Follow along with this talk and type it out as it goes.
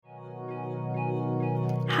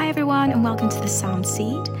everyone, and welcome to the Sound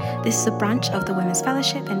Seed. This is a branch of the Women's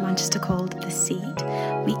Fellowship in Manchester called The Seed.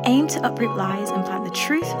 We aim to uproot lies and plant the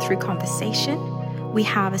truth through conversation. We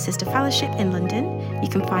have a sister fellowship in London. You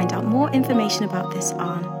can find out more information about this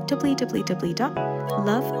on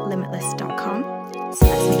www.lovelimitless.com. So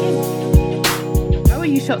let's begin. How were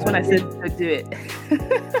you shocked when I said don't do it? This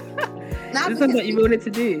is something that you wanted to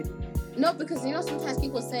do. No, because sometimes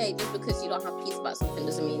people say just because you don't have peace about something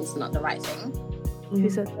doesn't mean it's not the right thing. Who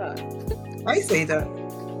said that? I say that.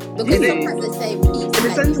 Because sometimes they say peace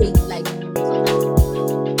like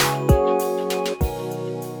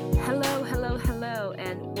Hello,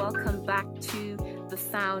 and welcome back to the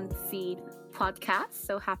Sound Seed podcast.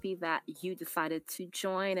 So happy that you decided to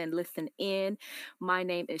join and listen in. My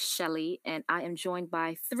name is Shelly, and I am joined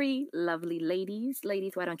by three lovely ladies.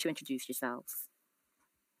 Ladies, why don't you introduce yourselves?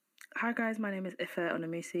 Hi guys, my name is Ife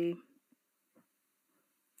Onamusi.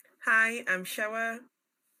 Hi, I'm Shawa.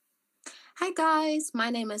 Hi guys, my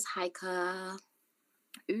name is Heike.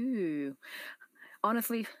 Ooh,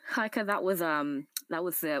 honestly, Heike, that was the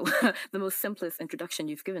the most simplest introduction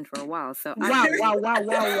you've given for a while. So Wow. Shelly,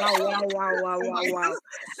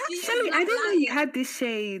 I didn't know you had this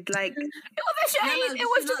shade. Like, it was a shade. No, it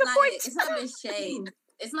was just a point. It's not even shade.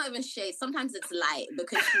 It's not even shade. Sometimes it's light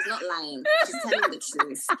because she's not lying. She's telling the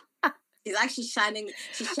truth. She's actually shining.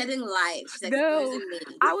 She's shedding light. She's exposing me.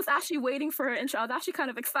 I was actually waiting for her intro. I was actually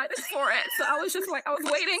kind of excited for it. So I was just like, I was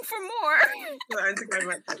waiting for more.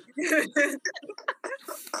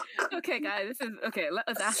 Okay, guys, let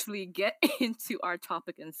us actually get into our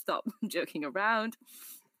topic and stop joking around.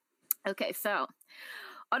 Okay, so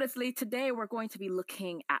honestly, today we're going to be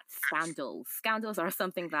looking at scandals. Scandals are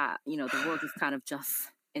something that, the world is kind of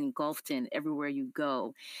just engulfed in everywhere you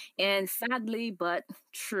go. And sadly, but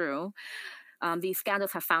true, these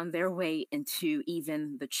scandals have found their way into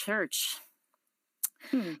even the church.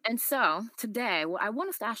 And so today, what I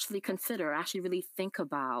want us to actually consider, really think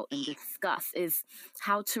about and discuss is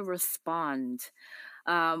how to respond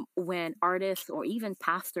when artists or even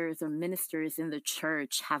pastors or ministers in the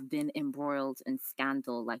church have been embroiled in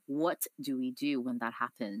scandal. Like, what do we do when that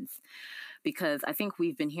happens? Because I think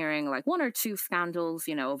we've been hearing like one or two scandals,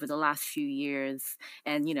 over the last few years,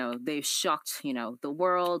 and, they've shocked, the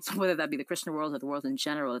world, whether that be the Christian world or the world in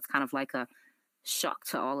general. It's kind of like a shock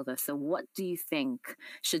to all of us. So what do you think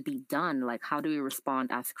should be done? Like, how do we respond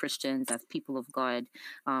as Christians, as people of God,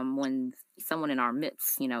 when someone in our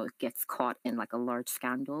midst, gets caught in like a large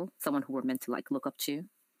scandal, someone who we're meant to like look up to?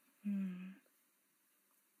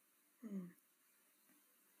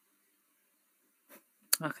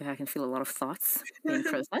 Okay, I can feel a lot of thoughts being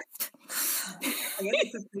processed.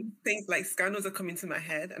 Things like scandals are coming to my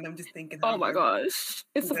head, and I'm just thinking, oh my gosh,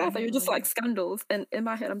 it's the fact that you're just like scandals, and in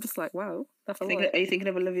my head, I'm just like, wow, that's a lot. Are you thinking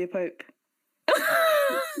of Olivia Pope?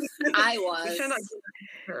 I was.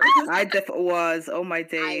 I definitely was. Oh my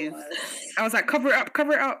days! I was like, cover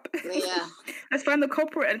it up. Yeah. Let's find the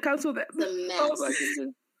culprit and cancel them. The mess. Oh my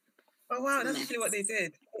goodness. Oh wow, that's actually what they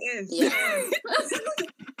did. It is. Yeah.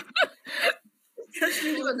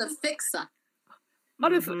 She was a fixer.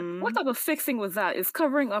 Honestly, what type of fixing was that? Is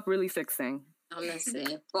covering up really fixing?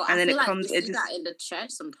 Honestly, but and I then feel it like comes. we see that in the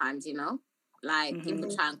church sometimes, like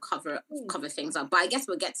people try and cover things up. But I guess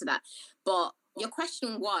we'll get to that. But your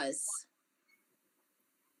question was,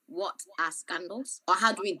 what are scandals, or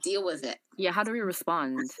how do we deal with it? Yeah, how do we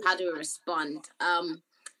respond?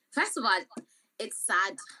 First of all, it's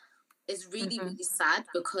sad. It's really, really sad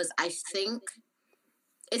because I think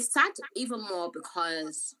it's sad even more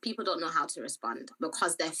because people don't know how to respond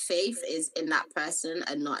because their faith is in that person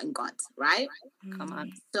and not in God, right? Come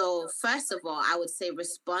on. So first of all, I would say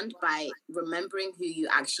respond by remembering who you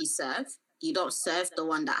actually serve. You don't serve the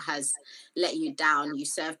one that has let you down. You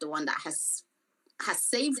serve the one that has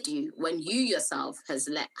saved you when you yourself have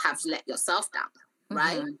let yourself down,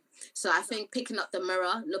 right? So I think picking up the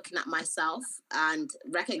mirror, looking at myself and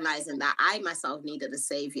recognizing that I myself needed a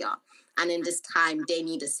savior. And in this time, they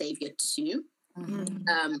need a savior too.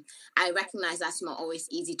 I recognize that's not always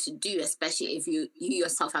easy to do, especially if you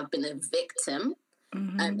yourself have been a victim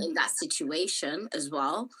in that situation as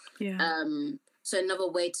well. Yeah. So another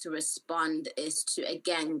way to respond is to,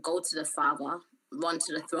 again, go to the Father, run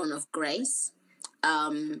to the throne of grace,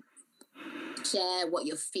 share what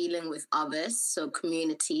you're feeling with others, so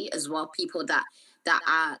community as well, people that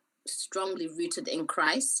are strongly rooted in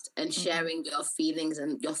Christ, and sharing your feelings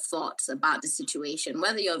and your thoughts about the situation,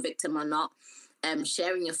 whether you're a victim or not,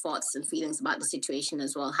 sharing your thoughts and feelings about the situation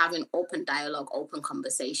as well, having open dialogue, open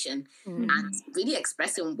conversation, and really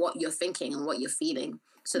expressing what you're thinking and what you're feeling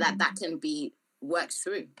so that can be worked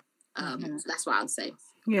through. So that's what I would say.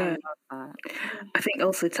 Yeah. I think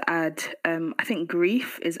also to add, I think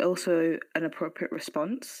grief is also an appropriate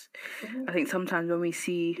response. I think sometimes when we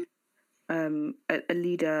see a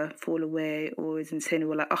leader fall away or is in sin,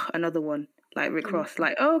 we're like, oh, another one, like Rick Ross,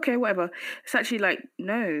 like, oh, okay, whatever. It's actually like,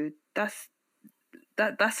 no, that's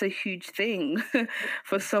a huge thing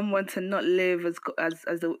for someone to not live as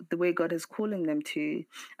the way God is calling them to,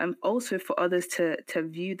 and also for others to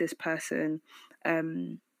view this person.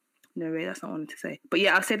 No, really, that's not what I wanted to say. But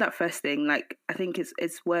yeah, I'll say that first thing. Like, I think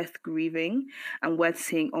it's worth grieving and worth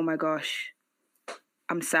saying, oh my gosh,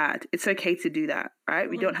 I'm sad. It's okay to do that, right?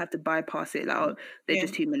 We don't have to bypass it. Like, oh, they're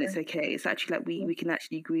just human. It's okay. It's actually like we can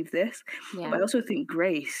actually grieve this. Yeah. But I also think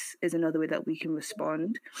grace is another way that we can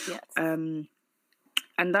respond. Yes. And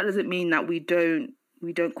that doesn't mean that we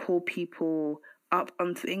don't call people up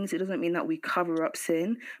on things. It doesn't mean that we cover up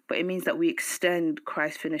sin, but it means that we extend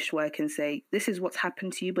Christ's finished work and say, this is what's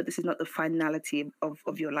happened to you, but this is not the finality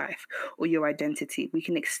of your life or your identity. We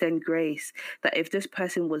can extend grace that if this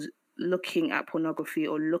person was looking at pornography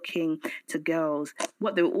or looking to girls,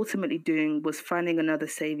 what they were ultimately doing was finding another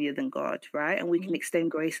savior than God, right? And we can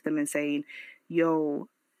extend grace to them and saying, yo,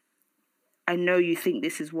 I know you think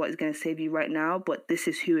this is what is going to save you right now, but this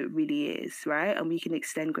is who it really is, right? And we can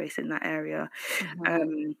extend grace in that area.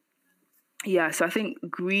 Yeah, so I think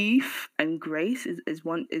grief and grace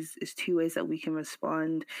is two ways that we can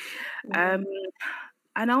respond. And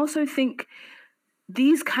I also think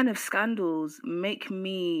these kind of scandals make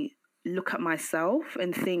me look at myself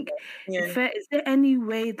and think, is there any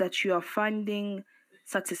way that you are finding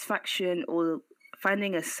satisfaction or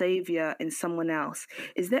finding a savior in someone else?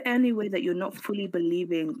 Is there any way that you're not fully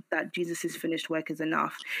believing that Jesus' finished work is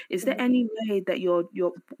enough? Is there any way that you're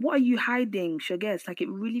what are you hiding, Shages? Like, it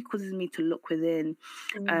really causes me to look within,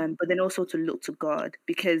 but then also to look to God,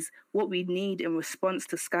 because what we need in response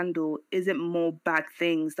to scandal isn't more bad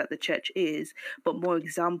things that the church is, but more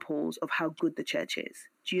examples of how good the church is.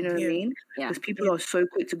 Do you know what I mean? Because people are so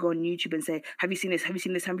quick to go on YouTube and say, have you seen this? Have you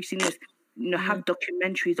seen this? Have you seen this? You know, have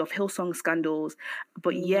documentaries of Hillsong scandals,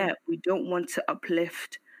 but yet we don't want to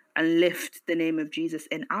uplift and lift the name of Jesus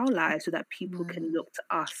in our lives so that people can look to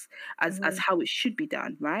us as how it should be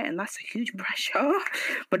done, right? And that's a huge pressure,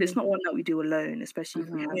 but it's not one that we do alone, especially if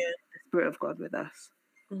we have the Spirit of God with us.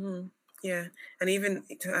 Yeah, and even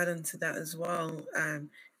to add on to that as well, I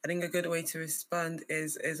think a good way to respond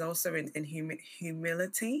is also in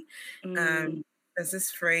humility. There's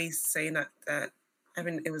this phrase saying that I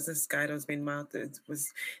mean, it was this guy that was being mouthed.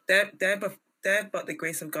 Was there but the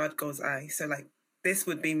grace of God goes I. So like, this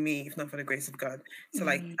would be me if not for the grace of God. So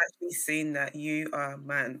like, actually saying that you are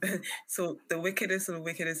man. So the wickedest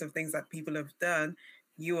of things that people have done,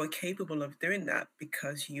 you are capable of doing that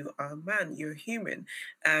because you are man, you're human,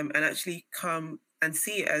 and actually come and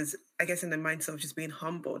see it as, I guess, in the mindset of just being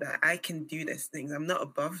humble, that I can do these things. I'm not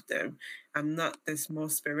above them. I'm not this more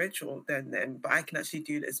spiritual than them, but I can actually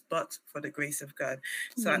do this, but for the grace of God.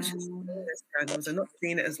 So actually seeing this scandals and not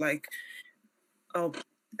seeing it as like, oh,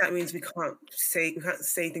 that means we can't say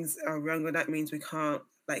things that are wrong, or that means we can't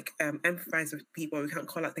like empathize with people, we can't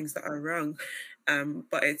call out things that are wrong,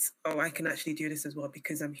 but it's, oh, I can actually do this as well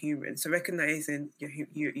because I'm human. So recognizing your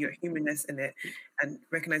humanness in it, and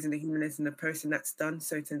recognizing the humanness in the person that's done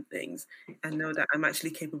certain things, and know that I'm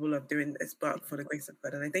actually capable of doing this, but for the grace of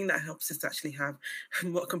God. And I think that helps us to actually have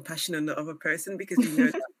more compassion on the other person, because you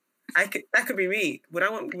know that could be me. Would I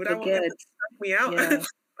want everyone to knock me out? Yeah.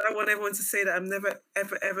 I want everyone to say that I'm never,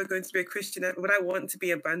 ever going to be a Christian. Would I want to be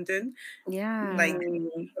abandoned? Yeah. Like,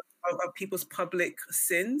 of people's public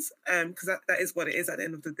sins? Because that is what it is at the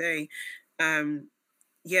end of the day.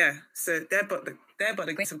 Yeah. So there, but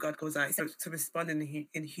the grace of God goes out. So to respond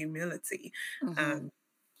in humility,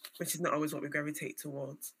 which is not always what we gravitate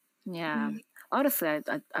towards. Yeah. Honestly,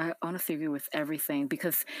 I honestly agree with everything,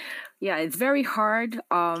 because it's very hard,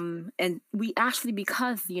 and we actually,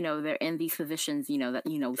 because they're in these positions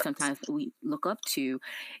that sometimes we look up to,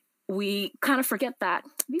 we kind of forget that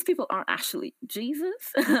these people aren't actually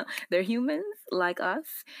Jesus. They're humans like us.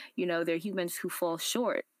 They're humans who fall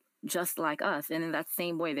short just like us, and in that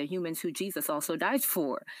same way, they're humans who Jesus also died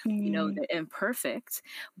for. They're imperfect,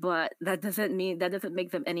 but that doesn't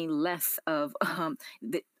make them any less of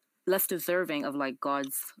less deserving of like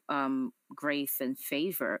God's grace and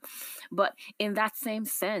favor. But in that same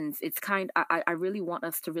sense, it's I really want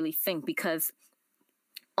us to really think, because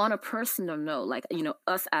on a personal note, like,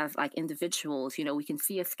 us as like individuals, we can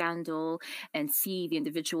see a scandal and see the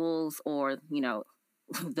individuals, or,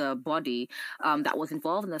 the body that was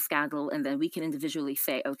involved in the scandal, and then we can individually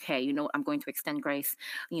say, okay, you know, I'm going to extend grace,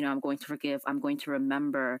 you know, I'm going to forgive, I'm going to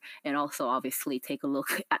remember, and also obviously take a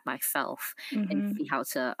look at myself and see how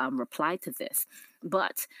to reply to this.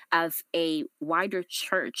 But as a wider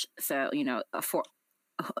church, so, you know,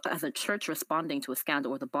 as a church responding to a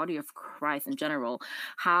scandal, or the body of Christ in general,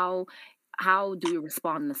 how do we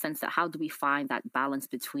respond, in the sense that how do we find that balance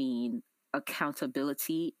between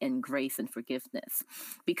accountability and grace and forgiveness?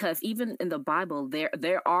 Because even in the Bible,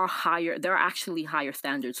 there are actually higher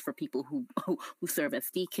standards for people who serve as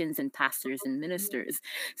deacons and pastors and ministers.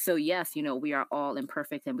 So yes, you know, we are all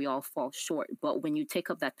imperfect and we all fall short, but when you take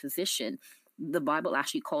up that position, the Bible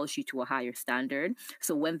actually calls you to a higher standard.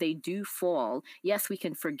 So when they do fall, yes, we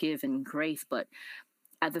can forgive and grace, but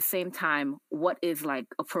at the same time, what is like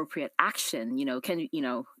appropriate action? You know,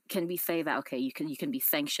 can we say that, okay, you can be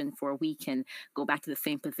sanctioned for a week and go back to the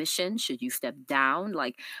same position? Should you step down?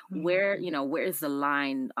 Like, where is the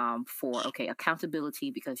line for, okay,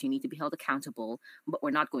 accountability, because you need to be held accountable, but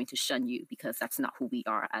we're not going to shun you because that's not who we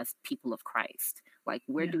are as people of Christ. Like,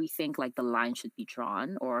 where do we think like the line should be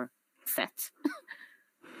drawn or set?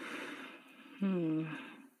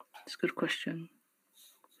 It's a good question.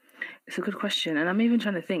 It's a good question. And I'm even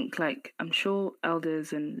trying to think, like, I'm sure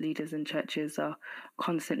elders and leaders in churches are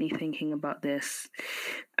constantly thinking about this.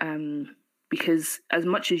 Because as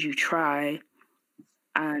much as you try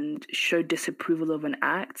and show disapproval of an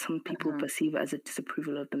act, some people perceive it as a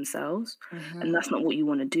disapproval of themselves. And that's not what you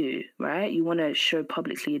want to do, right? You want to show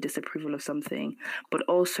publicly a disapproval of something, but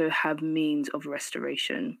also have means of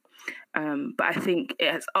restoration. But I think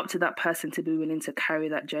it's up to that person to be willing to carry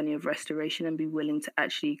that journey of restoration and be willing to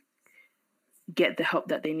actually get the help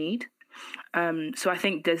that they need. So I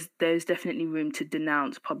think there's definitely room to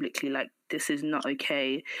denounce publicly, like, this is not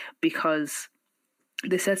okay, because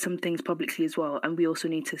they said some things publicly as well, and we also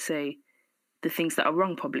need to say the things that are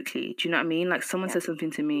wrong publicly. Do you know what I mean? Like, someone said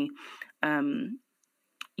something to me,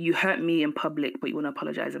 you hurt me in public, but you want to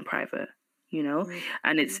apologize in private. You know,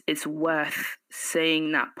 and it's worth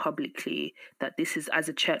saying that publicly, that this is, as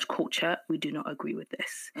a church culture, we do not agree with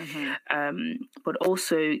this. But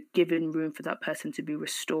also giving room for that person to be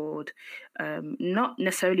restored, not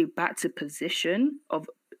necessarily back to position of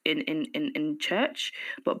in church,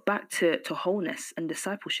 but back to wholeness and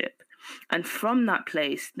discipleship. And from that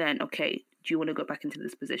place, then, okay, do you want to go back into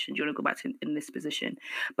this position? Do you want to go back in this position?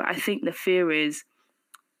 But I think the fear is,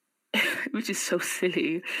 which is so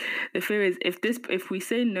silly, the fear is, if we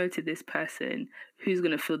say no to this person, who's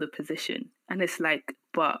going to fill the position? And it's like,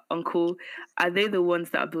 but uncle, are they the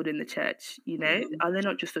ones that are building the church? You know, are they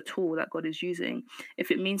not just a tool that God is using?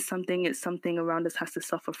 If it means something, it's something around us has to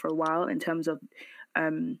suffer for a while in terms of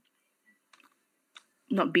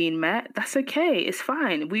not being met. That's okay. It's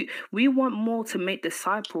fine. We want more to make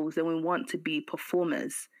disciples than we want to be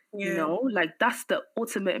performers. You know, like, that's the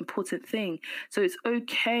ultimate important thing. So it's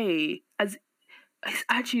okay, it's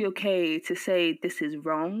actually okay to say this is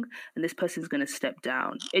wrong and this person's going to step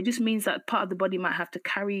down. It just means that part of the body might have to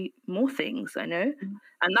carry more things, I know.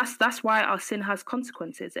 And that's why our sin has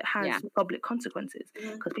consequences. It has public consequences,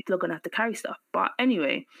 because people are going to have to carry stuff. But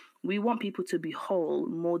anyway, we want people to be whole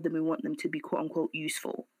more than we want them to be quote unquote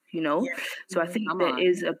useful, you know. So I think there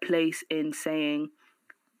is a place in saying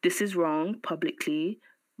this is wrong publicly.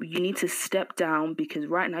 You need to step down because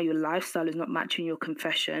right now your lifestyle is not matching your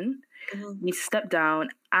confession. You need to step down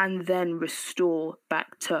and then restore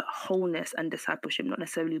back to wholeness and discipleship, not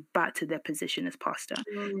necessarily back to their position as pastor.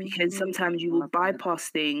 Because sometimes you will bypass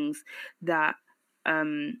things that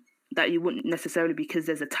that you wouldn't necessarily, because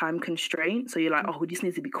there's a time constraint. So you're like, oh, we just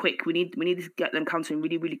need to be quick. We need to get them counseling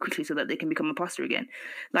really, really quickly so that they can become a pastor again.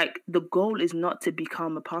 Like, the goal is not to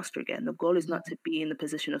become a pastor again. The goal is not to be in the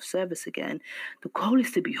position of service again. The goal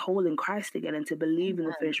is to be whole in Christ again and to believe in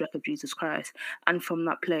the finished work of Jesus Christ. And from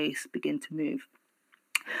that place, begin to move.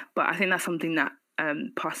 But I think that's something that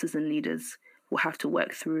pastors and leaders will have to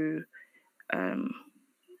work through.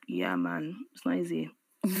 Yeah, man, it's not easy.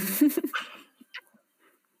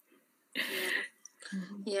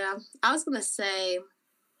 Yeah, I was gonna say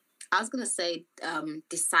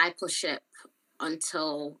discipleship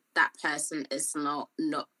until that person is not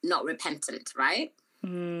repentant, right?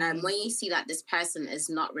 When you see that this person is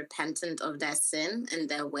not repentant of their sin and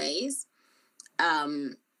their ways,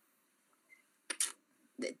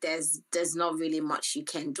 there's not really much you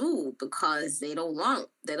can do, because they don't want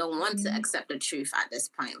to accept the truth at this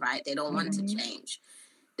point, right? They don't want to change.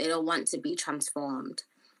 They don't want to be transformed.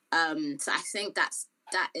 So I think that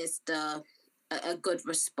is a good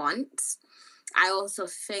response. I also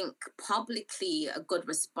think publicly a good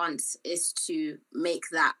response is to make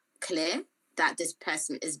that clear that this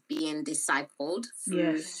person is being discipled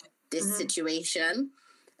through this situation,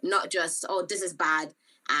 not just, oh, this is bad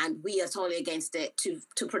and we are totally against it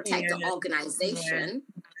to protect the organization,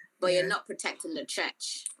 but you're not protecting the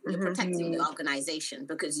church. You're protecting the organization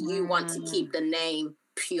because you want to keep the name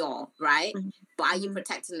pure, right? But are you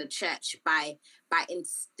protecting the church by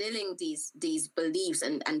instilling these beliefs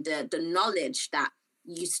and the knowledge that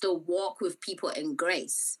you still walk with people in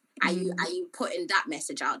grace? Are you putting that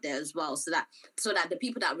message out there as well, so that the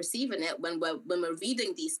people that are receiving it, when we're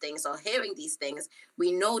reading these things or hearing these things,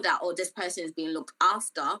 we know that, oh, this person is being looked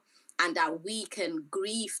after, and that we can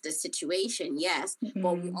grieve the situation, yes,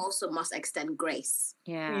 but we also must extend grace,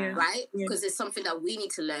 right? Because it's something that we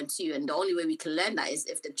need to learn too, and the only way we can learn that is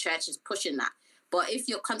if the church is pushing that. But if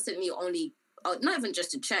you're constantly only, not even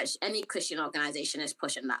just the church, any Christian organization is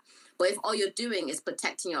pushing that. But if all you're doing is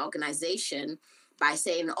protecting your organization by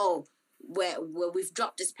saying, oh, we've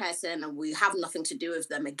dropped this person and we have nothing to do with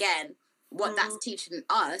them again, what that's teaching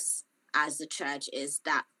us as the church is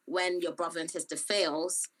that when your brother and sister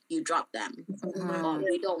fails, you drop them.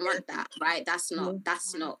 We don't want that, right? That's not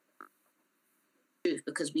truth,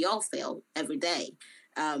 because we all fail every day.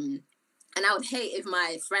 And I would hate if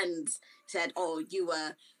my friends said, oh,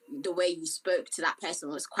 the way you spoke to that person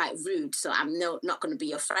was quite rude, so I'm not going to be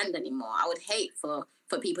your friend anymore. I would hate for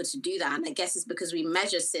people to do that. And I guess it's because we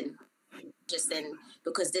measure sin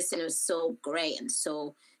because this sin is so great and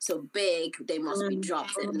so big, they must be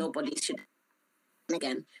dropped and nobody should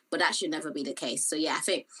again. But that should never be the case. So yeah, I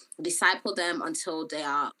think disciple them until they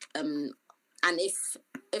are and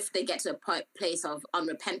if they get to a place of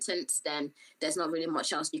unrepentance, then there's not really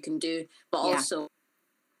much else you can do. But also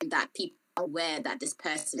that people are aware that this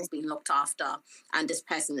person is being looked after and this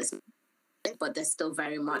person is, but they're still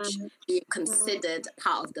very much being considered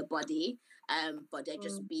part of the body, but they're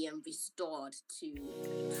just being restored to.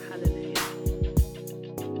 Hallelujah.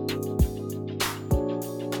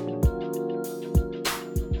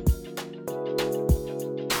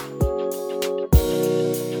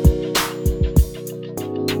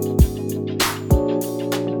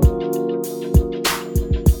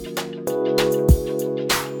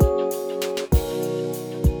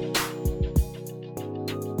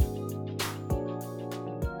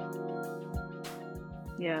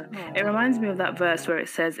 Yeah, it reminds me of that verse where it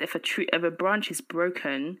says, if a branch is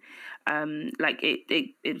broken, like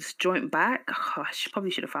it's joint back. Oh, I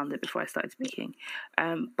probably should have found it before I started speaking.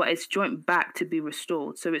 But it's joint back to be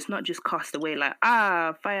restored. So it's not just cast away like,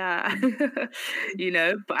 fire, but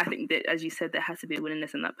I think that, as you said, there has to be a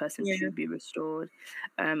willingness in that person to be restored.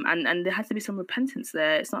 And there has to be some repentance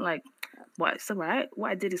there. It's not like, well, it's all right,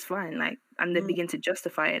 what I did is fine, like, and they begin to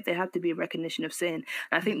justify it. There have to be a recognition of sin. And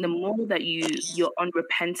I think the more that you're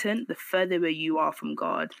unrepentant, the further away you are from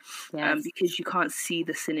God, because you can't see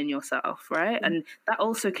the sin in yourself, right? And that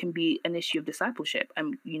also can be an issue of discipleship.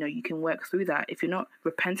 And you can work through that. If you're not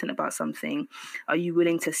repentant about something, are you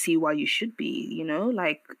willing to see why you should be?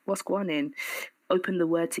 Like, what's going on? Open the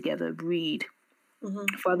word together, read.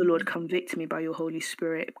 Father, Lord, convict me by your Holy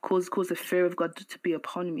Spirit. Cause the fear of God to be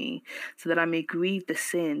upon me, so that I may grieve the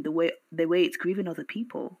sin the way it's grieving other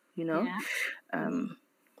people.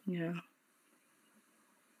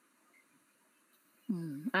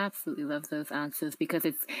 I absolutely love those answers, because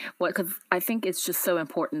I think it's just so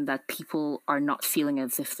important that people are not feeling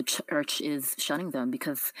as if the church is shunning them,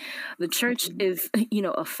 because the church is,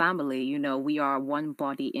 a family. We are one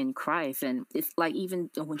body in Christ, and it's like, even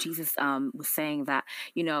when Jesus was saying that,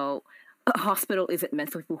 a hospital isn't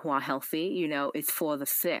meant for people who are healthy, it's for the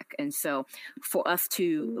sick. And so for us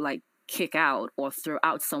to like kick out or throw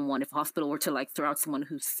out someone, if a hospital were to like throw out someone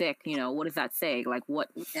who's sick, what does that say? Like, what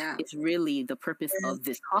is really the purpose of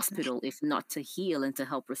this hospital if not to heal and to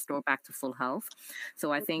help restore back to full health?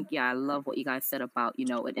 So I think, I love what you guys said about,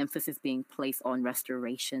 an emphasis being placed on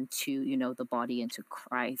restoration to, the body and to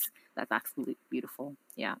Christ. That's absolutely beautiful.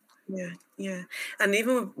 Yeah. And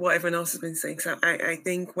even with what everyone else has been saying, so I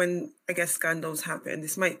think when, I guess, scandals happen,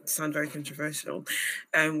 this might sound very controversial,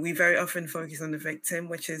 we very often focus on the victim,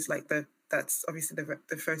 which is like that's obviously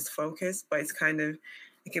the first focus, but it's kind of,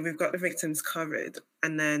 okay, we've got the victims covered,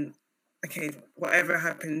 and then, okay, whatever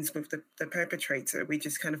happens with the perpetrator, we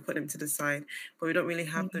just kind of put them to the side, but we don't really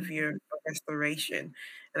have the view of restoration.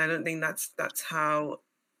 And I don't think that's how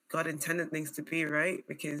God intended things to be, right?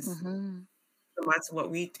 Because no matter what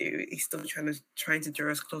we do, he's still trying to draw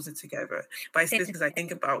us closer together. But it's because I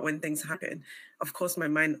think about when things happen, of course, my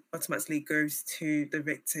mind automatically goes to the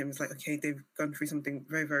victims, like, okay, they've gone through something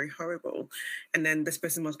very, very horrible, and then this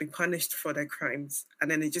person must be punished for their crimes. And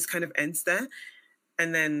then it just kind of ends there.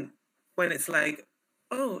 And then when it's like,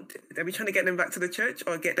 oh, are we trying to get them back to the church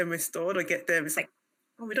or get them restored or get them? It's like,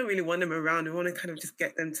 oh, we don't really want them around. We want to kind of just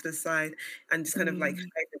get them to the side and just kind of like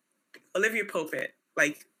Olivia Pulpit,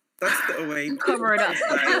 like that's the way. Cover it up.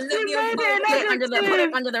 Put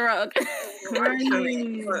it under the rug.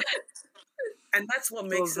 And that's what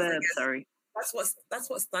makes that's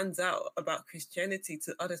what stands out about Christianity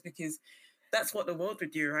to others, because that's what the world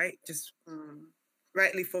would do, right? Just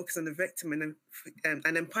rightly focus on the victim and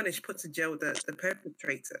then punish, put to jail the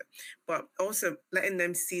perpetrator, but also letting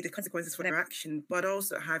them see the consequences for their action, but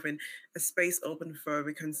also having a space open for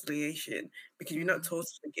reconciliation, because you're not told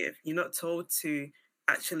to forgive, you're not told to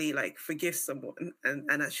actually like forgive someone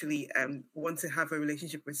and actually want to have a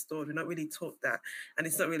relationship restored. We're not really taught that, and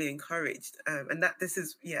it's not really encouraged. And that this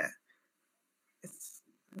is it's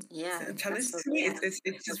a challenge to me. It's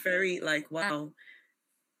just very like, wow,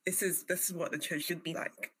 this is what the church should be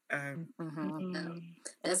like.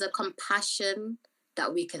 There's a compassion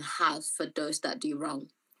that we can have for those that do wrong,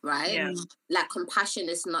 right? Yeah. Like compassion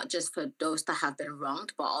is not just for those that have been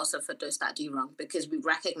wronged, but also for those that do wrong, because we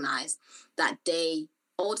recognize that they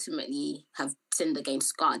ultimately have sinned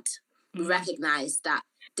against God. We recognize that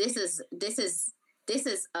this is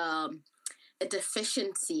a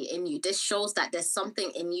deficiency in you. This shows that there's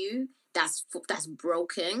something in you that's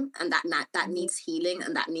broken and that needs healing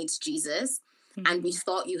and that needs Jesus. And we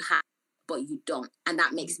thought you had, but you don't, and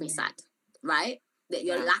that makes me sad, right? That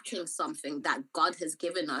you're lacking something that God has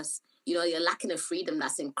given us. You know, you're lacking a freedom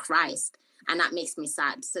that's in Christ, and that makes me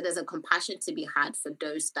sad. So there's a compassion to be had for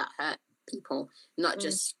those that hurt people, not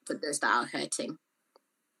just for those that are hurting.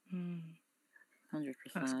 100%.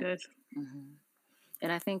 That's good.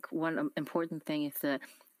 And I think one important thing is to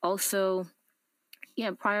also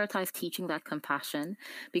prioritize teaching that compassion,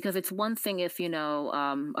 because it's one thing if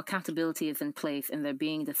accountability is in place and they're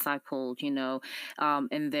being discipled, and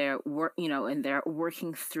they're and they're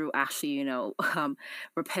working through actually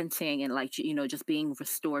repenting and just being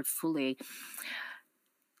restored fully.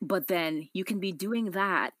 But then you can be doing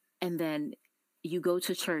that, and then you go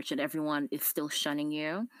to church and everyone is still shunning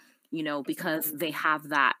you, because they have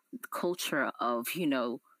that culture of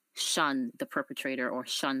shun the perpetrator or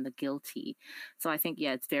shun the guilty. So I think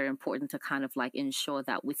it's very important to kind of like ensure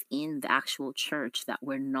that within the actual church that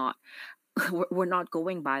we're not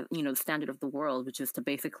going by the standard of the world, which is to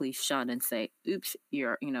basically shun and say, oops,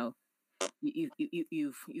 you're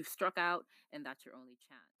you've struck out and that's your only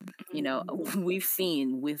chance. We've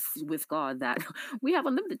seen with God that we have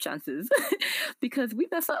unlimited chances because we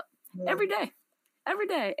mess up every day,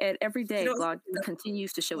 and every day God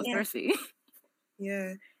continues to show us mercy.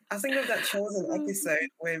 Yeah, I think of that Chosen episode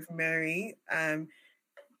with Mary back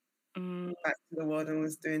to the world and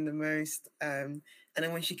was doing the most, and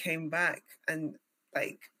then when she came back and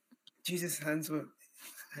like Jesus'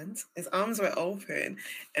 his arms were open,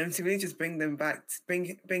 and to really just bring them back,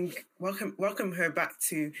 welcome her back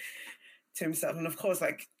to himself. And of course,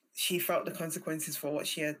 like she felt the consequences for what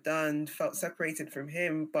she had done, felt separated from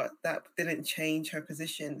him, but that didn't change her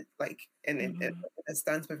position, like in a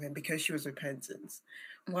stance with him, because she was repentant.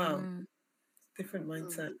 Wow, different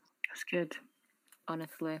mindset. That's good.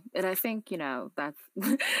 Honestly, and I think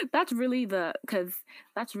that's really the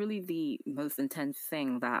most intense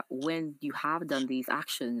thing, that when you have done these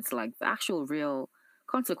actions, like the actual real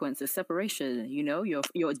consequences, separation,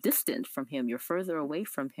 you're distant from him, you're further away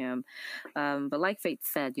from him, but like Faith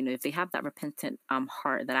said, if they have that repentant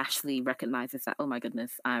heart that actually recognizes that, oh my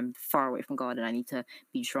goodness, I'm far away from God and I need to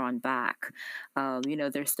be drawn back,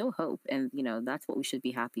 there's still hope, and that's what we should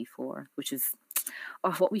be happy for, which is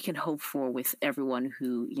what we can hope for with everyone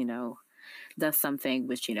who does something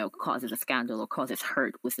which causes a scandal or causes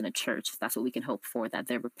hurt within a church. That's what we can hope for, that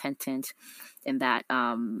they're repentant and that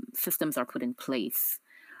systems are put in place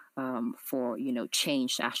for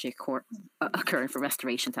change to actually occur and for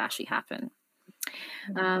restoration to actually happen.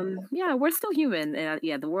 We're still human, and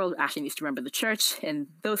the world actually needs to remember the church, and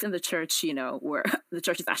those in the church, where the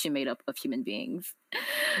church is actually made up of human beings.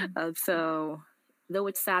 So though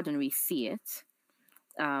it's sad when we see it,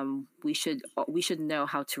 we should know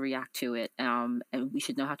how to react to it, and we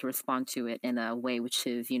should know how to respond to it in a way which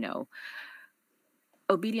is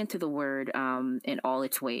obedient to the word in all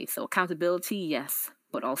its ways. So accountability, yes,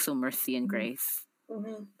 but also mercy and grace.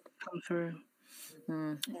 Come through.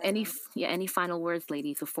 Any final words,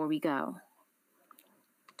 ladies, before we go?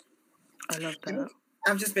 I love that.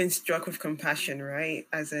 I've just been struck with compassion, right?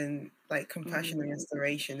 As in, like, compassion and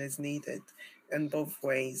restoration is needed in both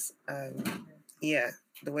ways. Compassion.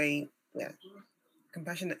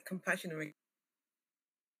 So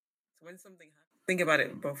when something happens, think about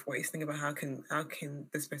it both ways. Think about how can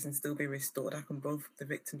this person still be restored? How can both the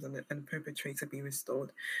victims and the perpetrator be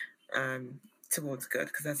restored towards good?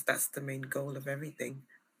 Because that's the main goal of everything.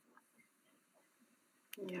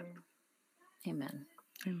 Yeah. Amen.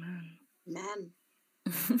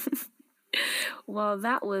 Well,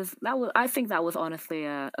 that was I think that was honestly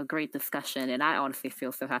a great discussion, and I honestly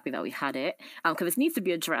feel so happy that we had it, because it needs to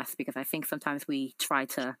be addressed, because I think sometimes we try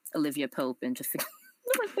to Olivia Pope and just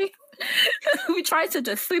we try to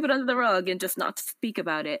just sweep it under the rug and just not speak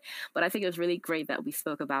about it. But I think it was really great that we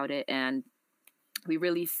spoke about it, and we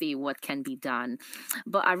really see what can be done.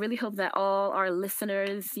 But I really hope that all our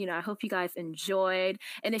listeners, I hope you guys enjoyed.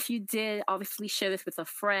 And if you did, obviously share this with a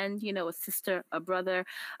friend, a sister, a brother,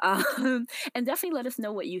 and definitely let us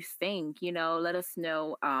know what you think. Let us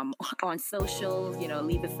know on socials,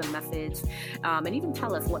 leave us a message, and even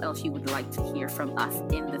tell us what else you would like to hear from us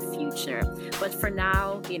in the future. But for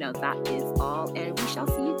now, that is all, and we shall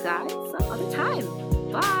see you guys some other time.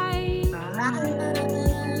 Bye. Bye.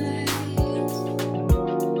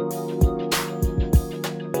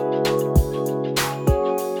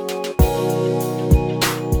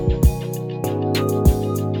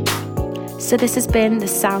 So this has been The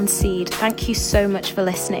Sound Seed. Thank you so much for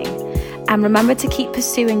listening. And remember to keep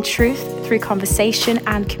pursuing truth through conversation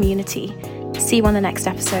and community. See you on the next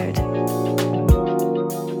episode.